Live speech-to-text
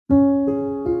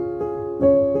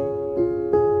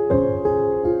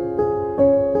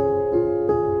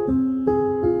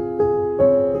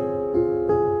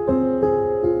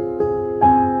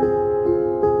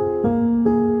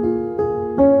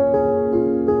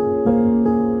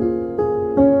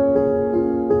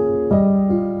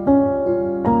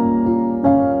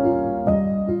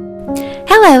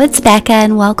Hello, it's Bekah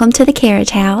and welcome to the Carriage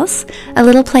House, a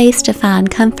little place to find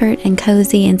comfort and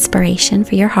cozy inspiration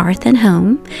for your hearth and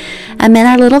home. I'm in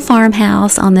our little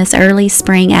farmhouse on this early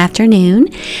spring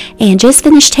afternoon and just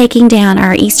finished taking down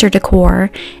our Easter decor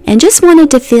and just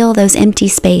wanted to fill those empty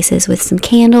spaces with some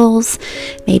candles,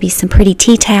 maybe some pretty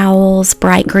tea towels,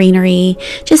 bright greenery,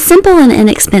 just simple and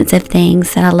inexpensive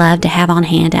things that I love to have on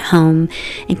hand at home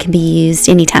and can be used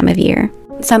any time of year.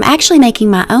 So I'm actually making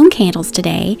my own candles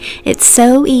today. It's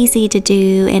so easy to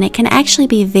do and it can actually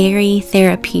be very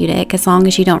therapeutic as long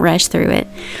as you don't rush through it.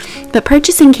 But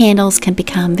purchasing candles can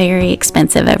become very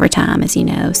expensive over time, as you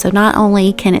know. So not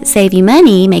only can it save you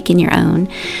money making your own,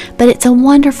 but it's a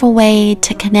wonderful way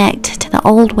to connect to the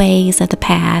old ways of the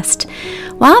past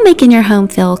while making your home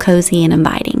feel cozy and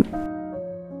inviting.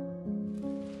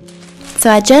 So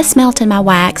I just melted my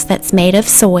wax that's made of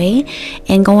soy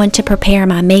and going to prepare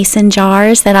my mason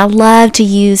jars that I love to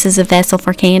use as a vessel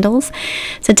for candles.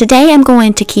 So today I'm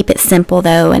going to keep it simple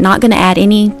though and not going to add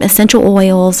any essential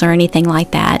oils or anything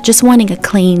like that. Just wanting a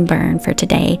clean burn for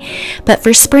today. But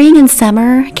for spring and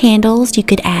summer candles you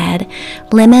could add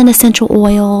lemon essential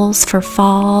oils. For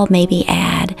fall maybe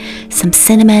add some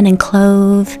cinnamon and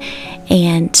clove.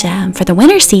 And for the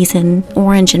winter season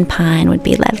orange and pine would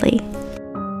be lovely.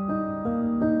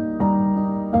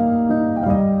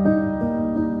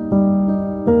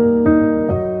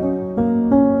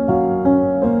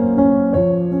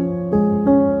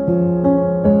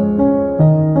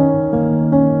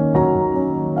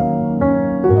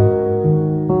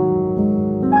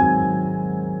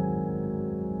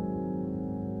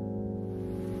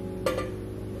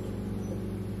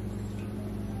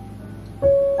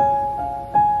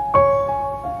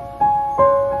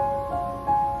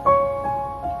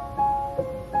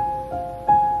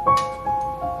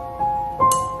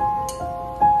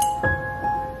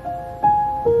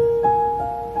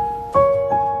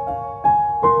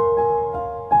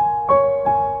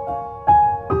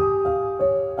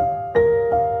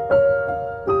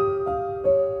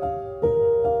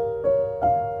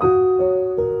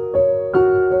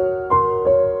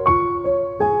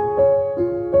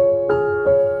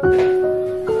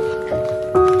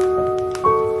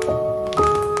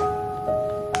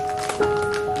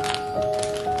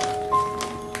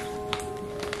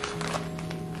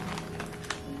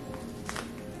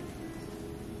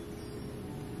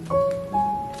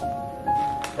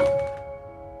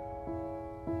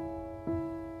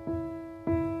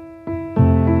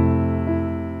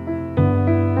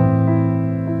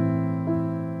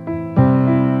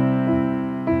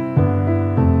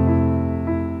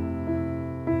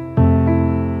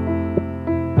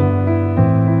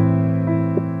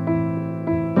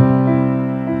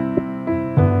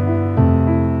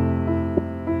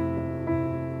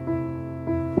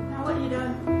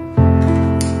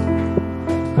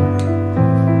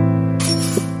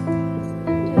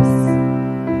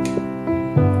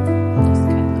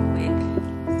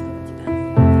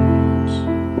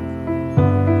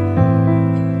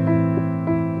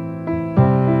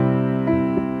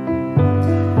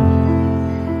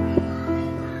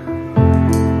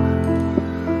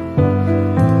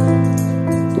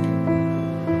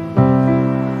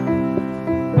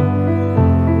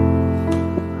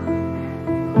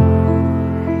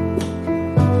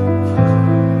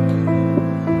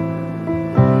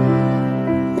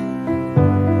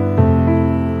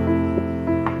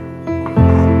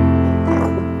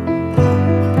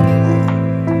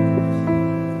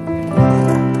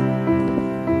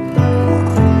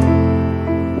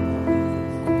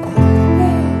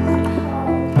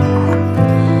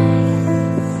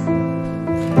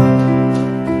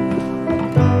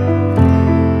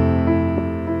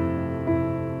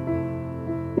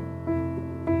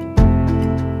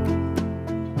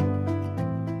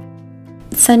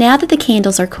 So now that the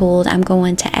candles are cooled, I'm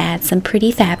going to add some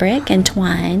pretty fabric and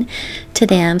twine to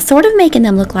them, sort of making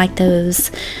them look like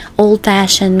those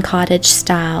old-fashioned cottage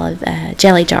style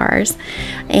jelly jars.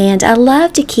 And I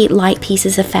love to keep light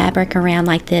pieces of fabric around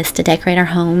like this to decorate our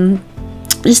home.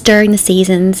 Just during the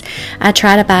seasons, I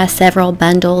try to buy several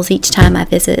bundles each time I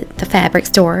visit the fabric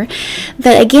store.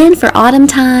 But again, for autumn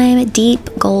time, deep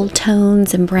gold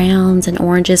tones and browns and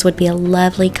oranges would be a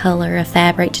lovely color of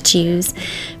fabric to choose.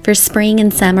 For spring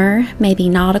and summer, maybe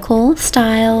nautical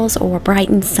styles or bright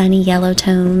and sunny yellow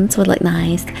tones would look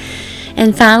nice.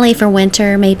 And finally, for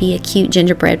winter, maybe a cute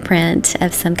gingerbread print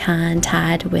of some kind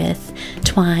tied with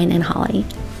twine and holly.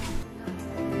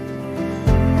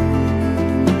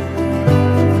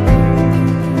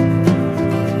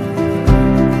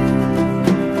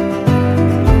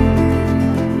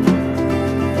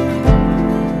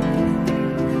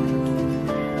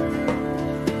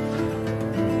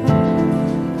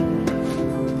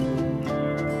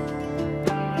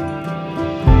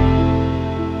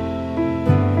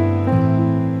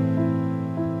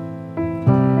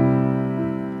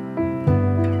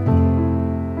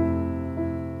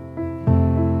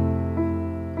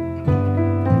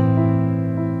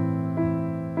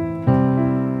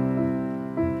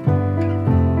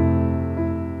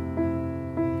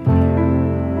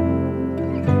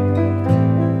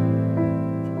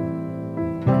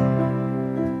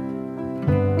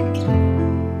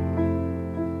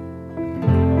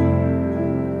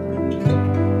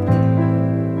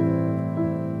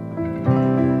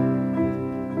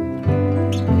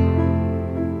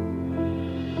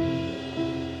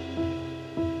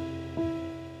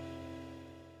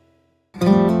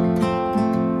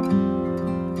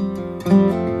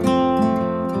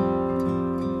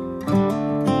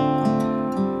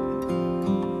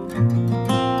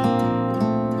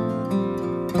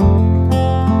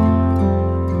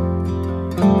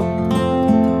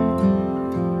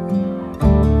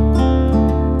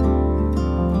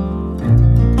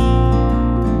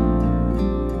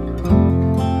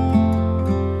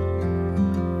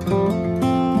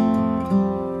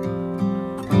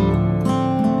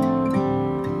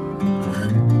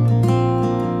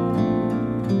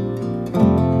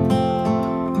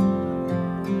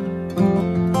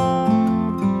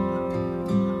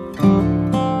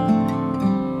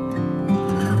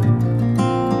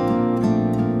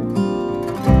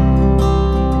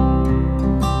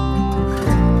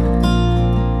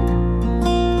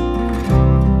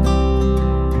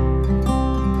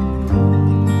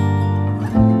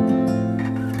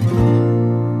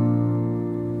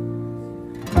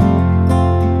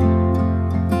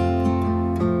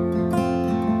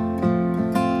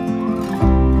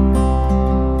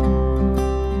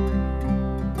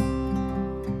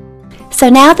 So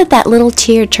now that little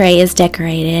tier tray is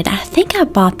decorated, I think I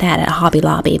bought that at Hobby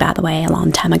Lobby, by the way, a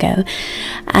long time ago.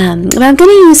 But I'm going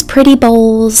to use pretty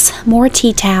bowls, more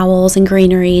tea towels, and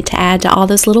greenery to add to all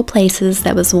those little places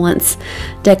that was once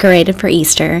decorated for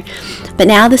Easter. But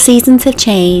now the seasons have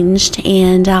changed,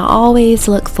 and I always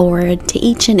look forward to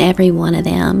each and every one of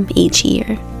them each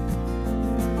year.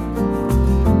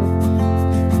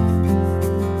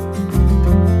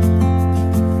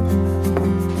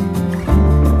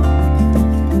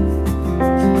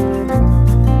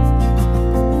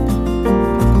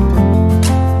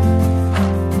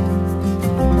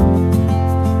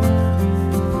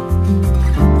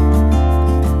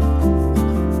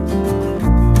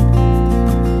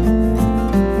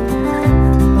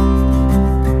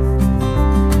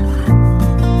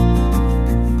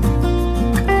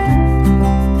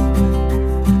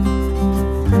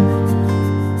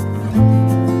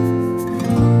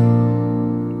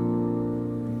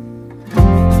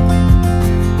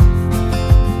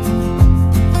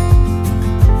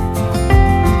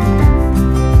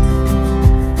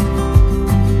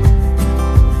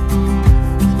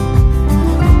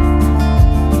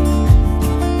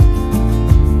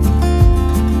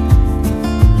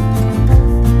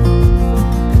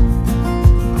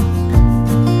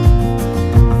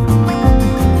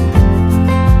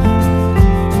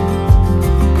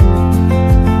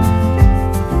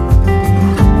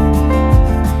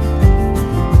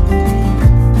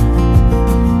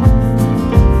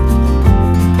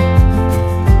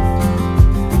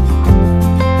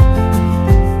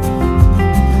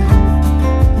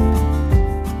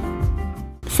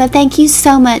 So thank you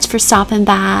so much for stopping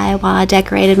by while I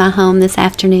decorated my home this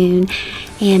afternoon.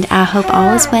 And I hope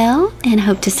all is well and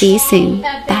hope to see you soon.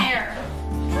 Bye.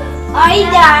 Are you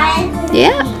done?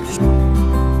 Yeah.